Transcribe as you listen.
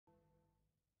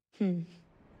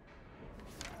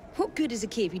What good is a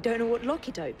key if you don't know what lock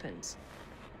it opens?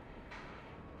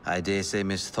 I dare say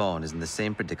Miss Thorne is in the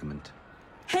same predicament.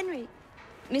 Henry!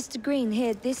 Mr. Green,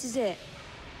 here, this is it.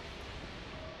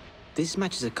 This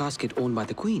matches a casket owned by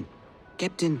the Queen,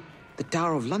 kept in the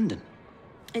Tower of London.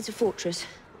 It's a fortress.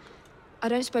 I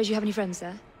don't suppose you have any friends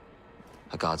there?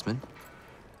 A guardsman?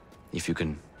 If you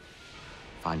can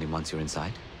find him once you're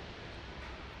inside.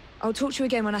 I'll talk to you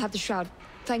again when I have the shroud.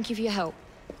 Thank you for your help.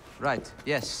 Right,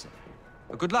 yes.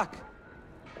 Good luck.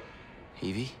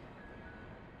 Evie?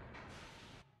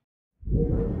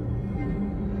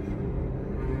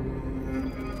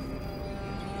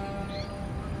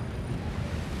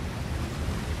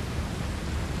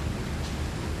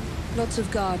 Lots of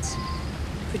guards.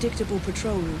 Predictable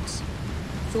patrol routes.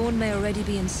 Thorne may already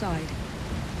be inside.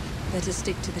 Better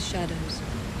stick to the shadows.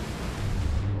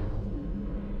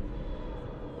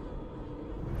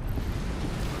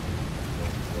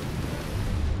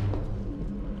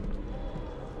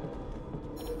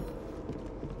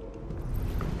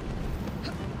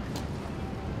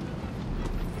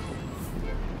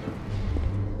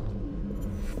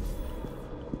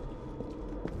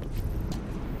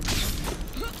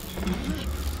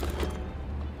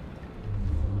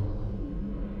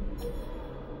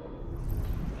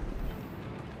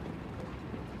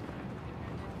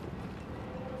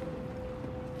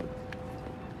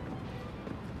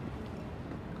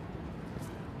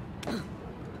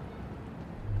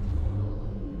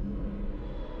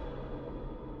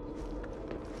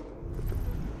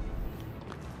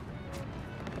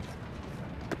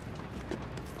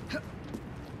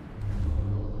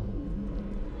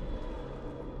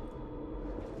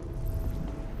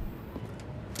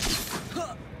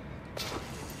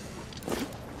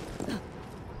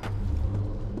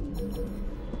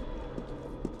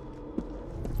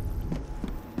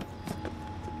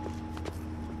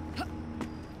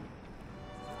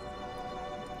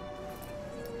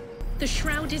 The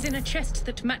shroud is in a chest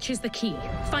that matches the key.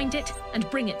 Find it and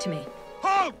bring it to me.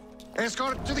 Halt!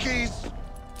 Escort to the keys.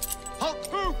 Halt!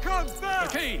 Who comes there?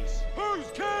 The keys. Whose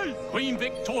keys? Queen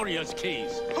Victoria's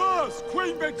keys. Hers!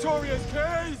 Queen Victoria's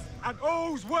keys! And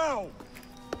all's well!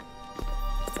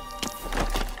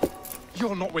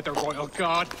 You're not with the Royal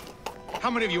Guard.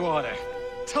 How many of you are there?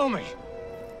 Tell me.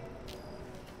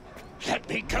 Let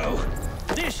me go.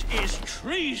 This is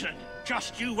treason.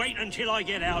 Just you wait until I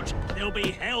get out. There'll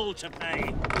be hell to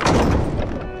pay.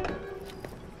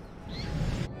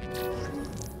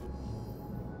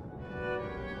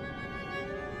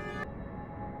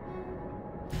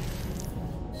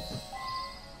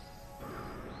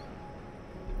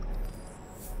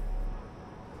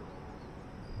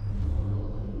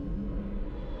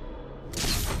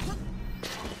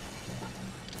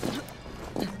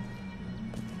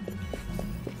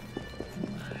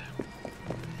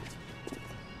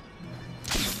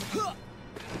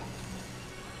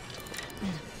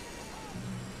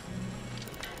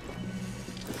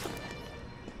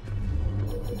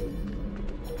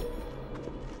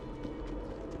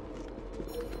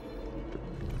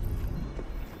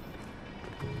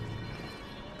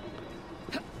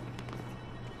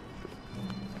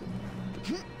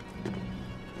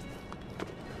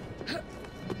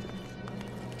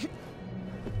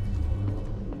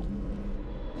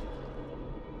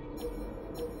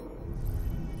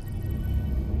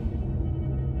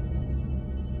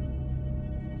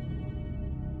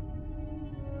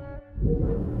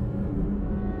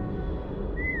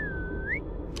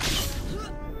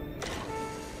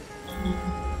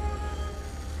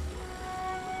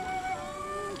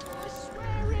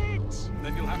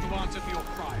 Then you'll have to answer for your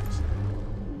crimes.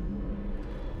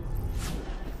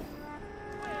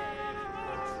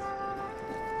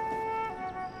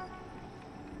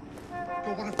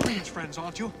 You're one of Queen's friends,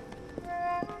 aren't you?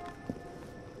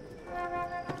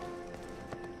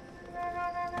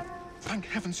 Thank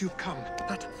heavens you've come.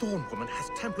 That Thorne woman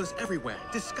has Templars everywhere,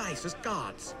 disguised as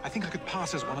guards. I think I could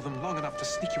pass as one of them long enough to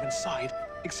sneak you inside,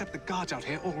 except the guards out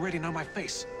here already know my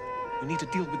face. We need to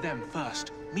deal with them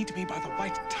first. Meet me by the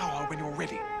White Tower when you're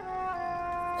ready.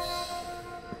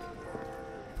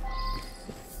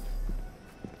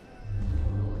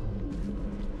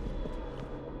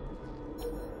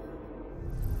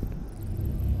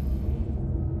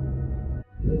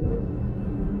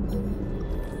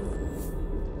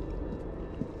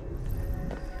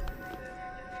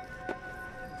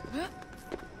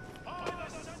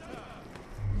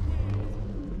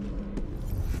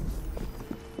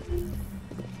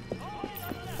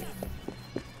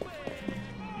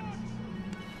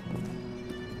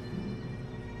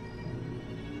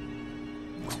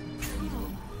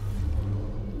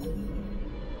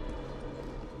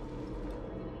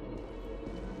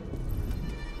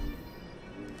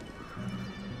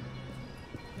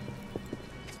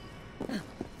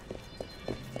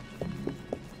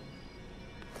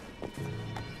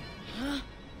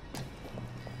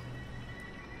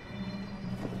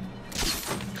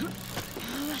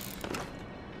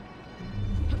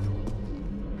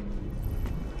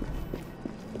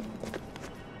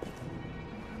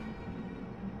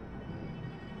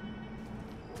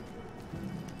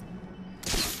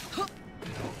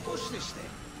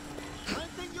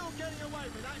 away,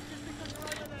 but that's just because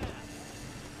you're over there.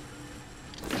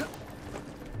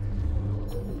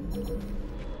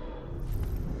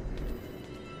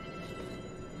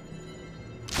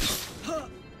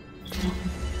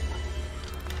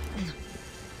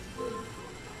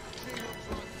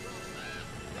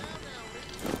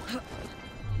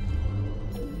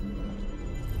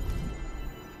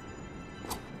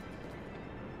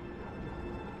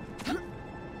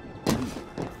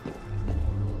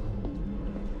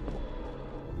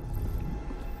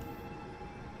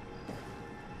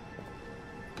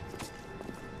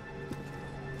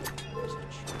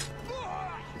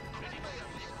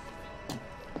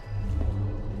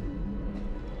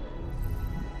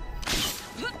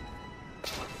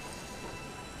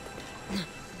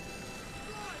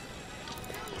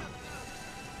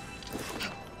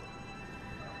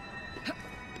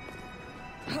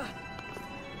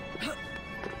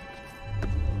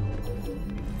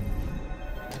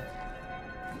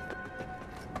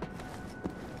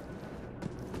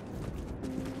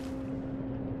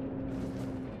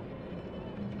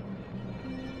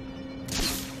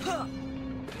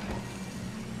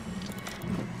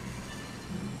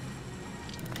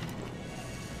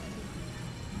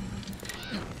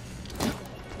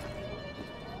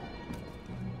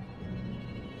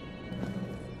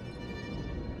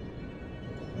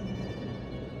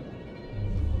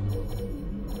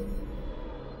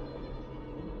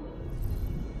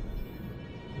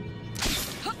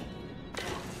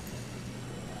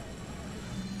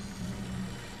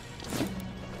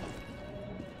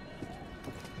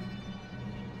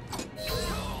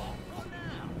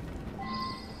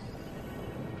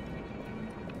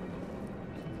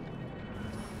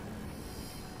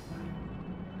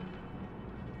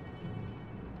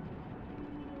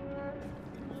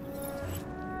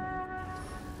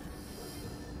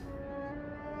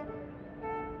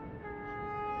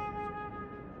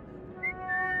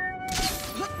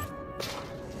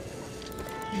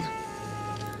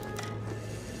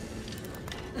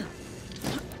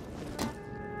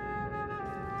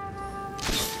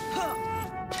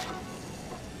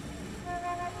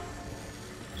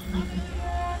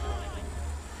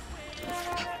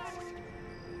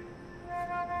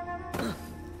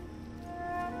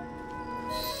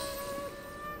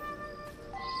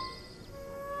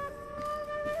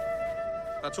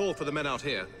 That's all for the men out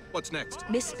here. What's next?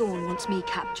 Miss Thorne wants me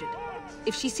captured.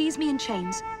 If she sees me in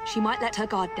chains, she might let her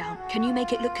guard down. Can you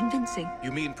make it look convincing?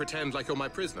 You mean pretend like you're my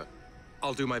prisoner?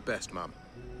 I'll do my best, Mom.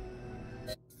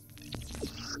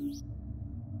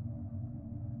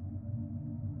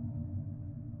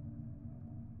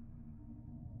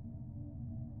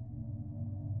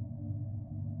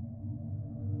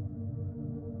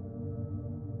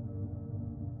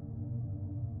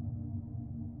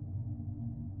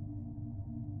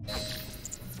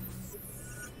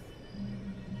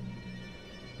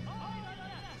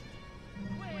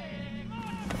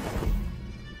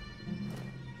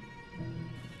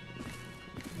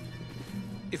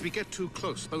 If we get too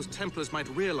close, those Templars might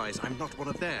realize I'm not one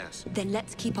of theirs. Then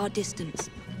let's keep our distance.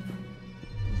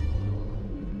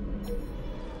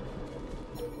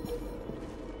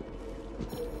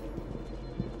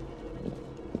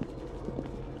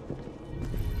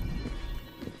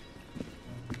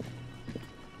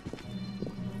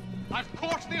 I've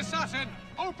caught the assassin!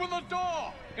 Open the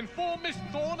door! Inform Miss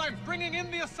Thorne I'm bringing in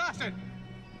the assassin!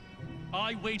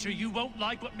 I wager you won't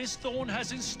like what Miss Thorne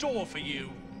has in store for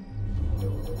you.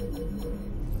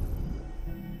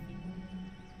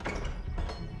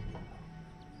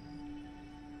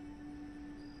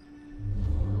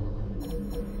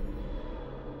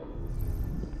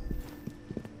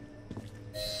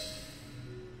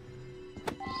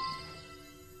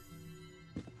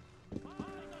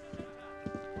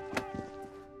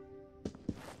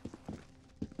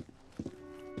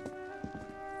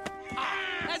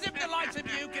 As if the likes of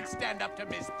you could stand up to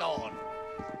Miss Thorne.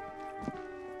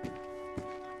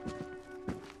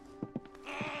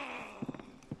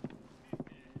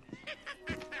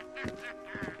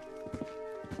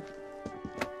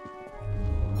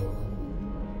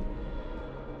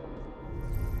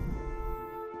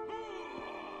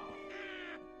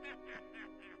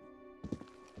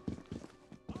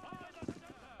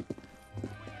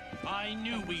 I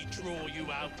knew we'd draw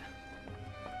you out.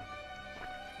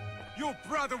 Your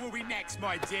brother will be next,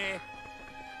 my dear.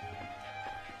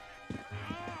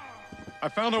 I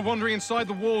found her wandering inside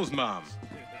the walls, Mom.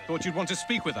 Thought you'd want to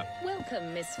speak with her.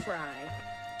 Welcome, Miss Fry.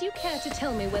 Do you care to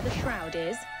tell me where the shroud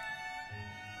is?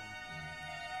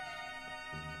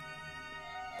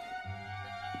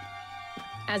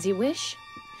 As you wish.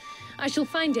 I shall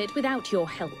find it without your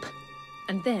help.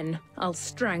 And then I'll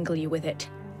strangle you with it.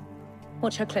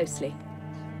 Watch her closely.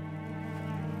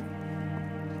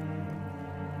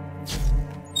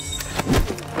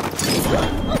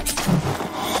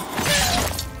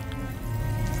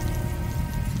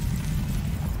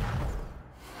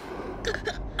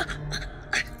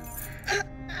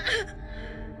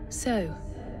 So,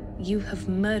 you have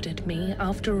murdered me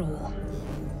after all.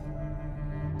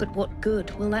 But what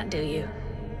good will that do you?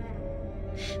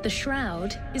 The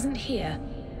Shroud isn't here.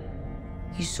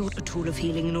 You sought a tool of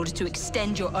healing in order to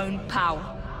extend your own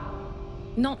power.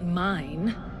 Not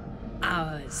mine.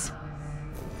 Ours.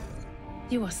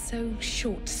 You are so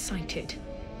short-sighted.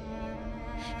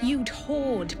 You'd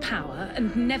hoard power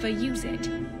and never use it,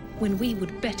 when we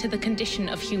would better the condition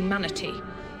of humanity.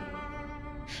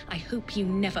 I hope you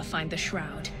never find the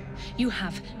Shroud. You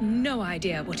have no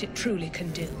idea what it truly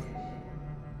can do.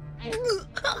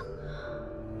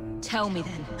 Tell me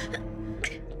then.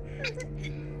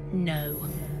 No.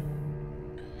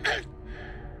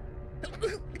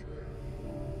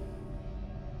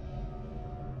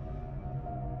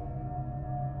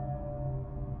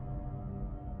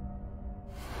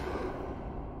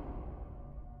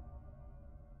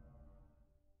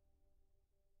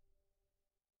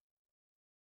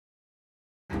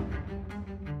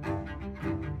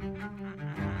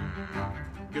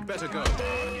 You'd better go.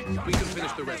 We can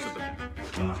finish the rest of them.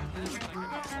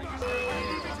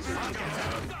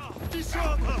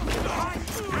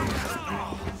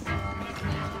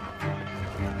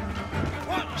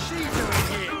 What's she doing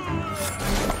here?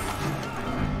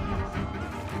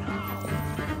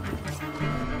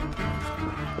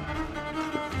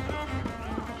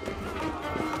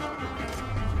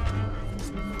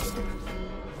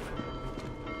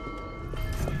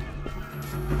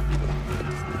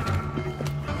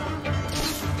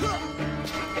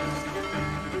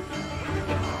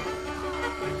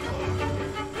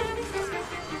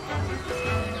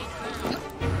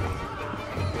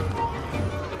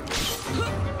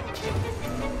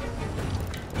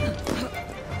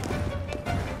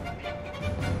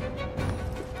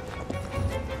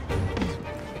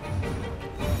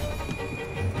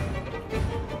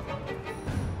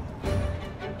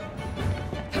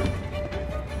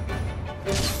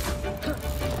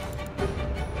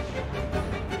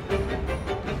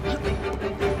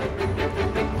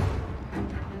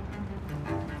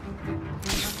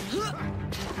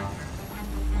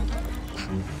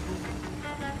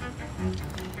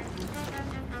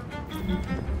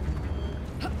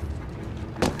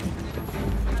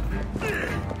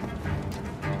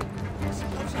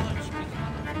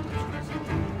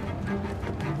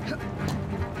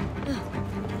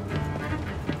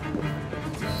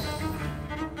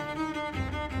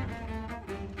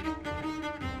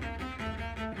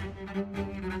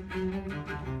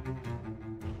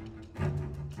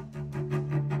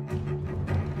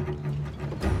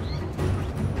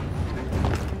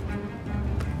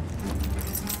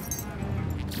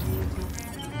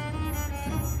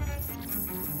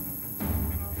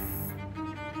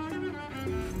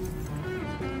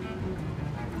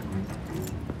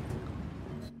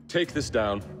 Take this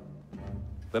down.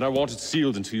 Then I want it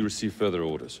sealed until you receive further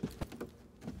orders.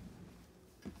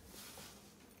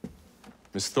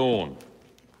 Miss Thorne.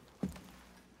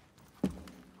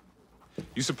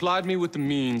 You supplied me with the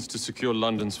means to secure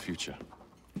London's future.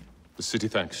 The city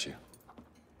thanks you.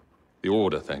 The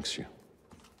Order thanks you.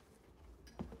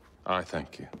 I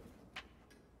thank you.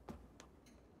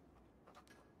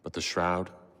 But the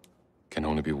Shroud can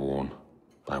only be worn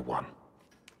by one.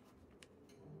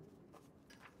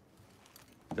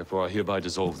 Therefore, I hereby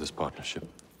dissolve this partnership.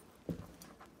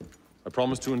 I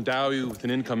promise to endow you with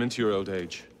an income into your old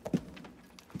age.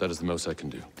 That is the most I can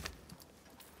do.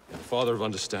 The Father of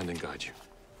Understanding guide you.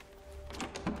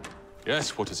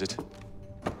 Yes, what is it?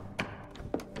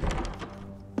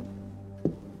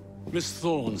 Miss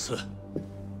Thorne, sir.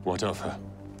 What of her?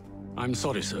 I'm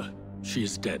sorry, sir. She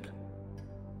is dead.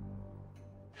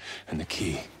 And the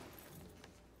key?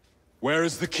 Where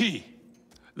is the key?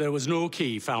 There was no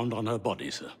key found on her body,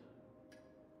 sir.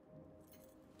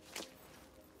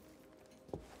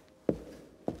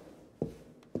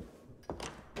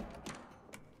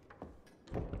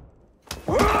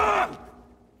 The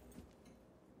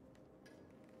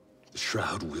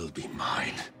Shroud will be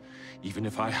mine, even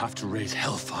if I have to raise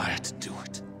hellfire to do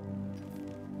it.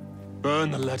 Burn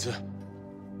the letter.